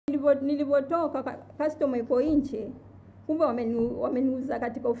nilivyotoka customer iko nje, kumbe wameniuza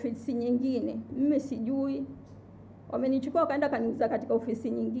katika ofisi nyingine. Mimi sijui. Wamenichukua kaenda kaniuza katika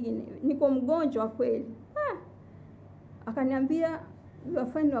ofisi nyingine. Niko mgonjwa kweli. Akaniambia, we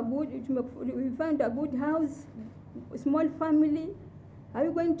find a good house, small family. Are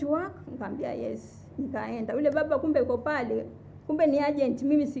you going to work? Nikamwambia yes. Nikaenda. Yule baba kumbe yuko pale. Kumbe ni agent,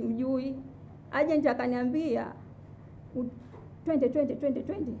 mimi simjui. Agent akaniambia,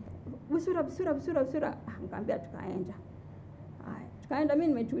 twende. Busura. Nikamwambia tukaenda. Tukaenda, mimi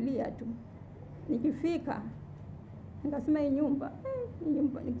nimetulia tu. Nikifika nikasema hii nyumba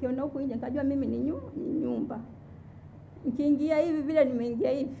nikiona huko nje nikajua mimi ni nyumba. Nikiingia hivi vile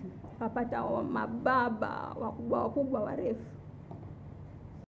nimeingia hivi, kapata mababa wakubwa warefu.